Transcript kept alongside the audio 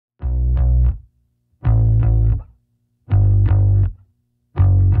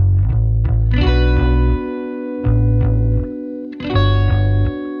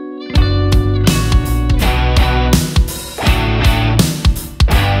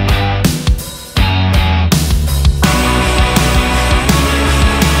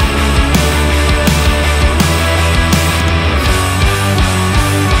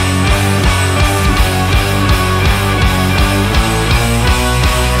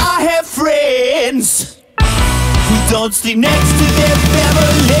mothers who don't sleep next to their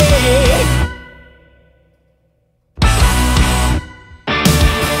family.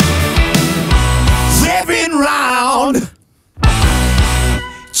 Living round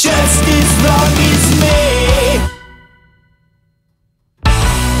just as long as me.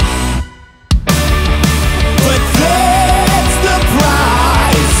 But that's the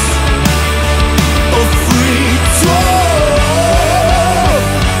price of freedom.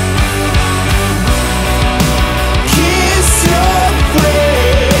 Kiss your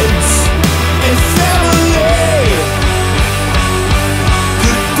friends and family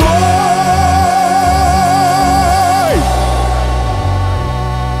goodbye.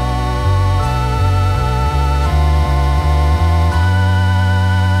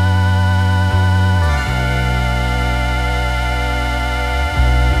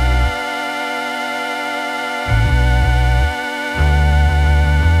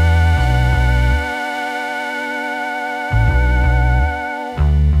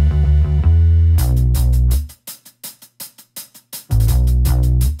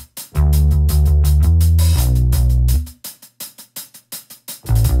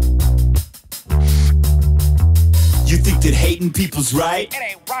 You think that hating people's right? It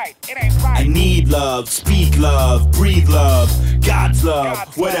ain't right, it ain't right. I need love, speak love, breathe love, God's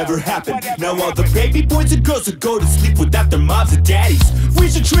love, whatever happened. Now all the baby boys and girls that go to sleep without their moms and daddies. We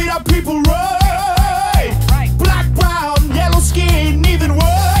should treat our people right. Black, brown, yellow skin, even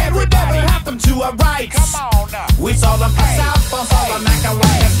white. Whatever happened to our rights? Come on now. We saw them pass out, bounce all our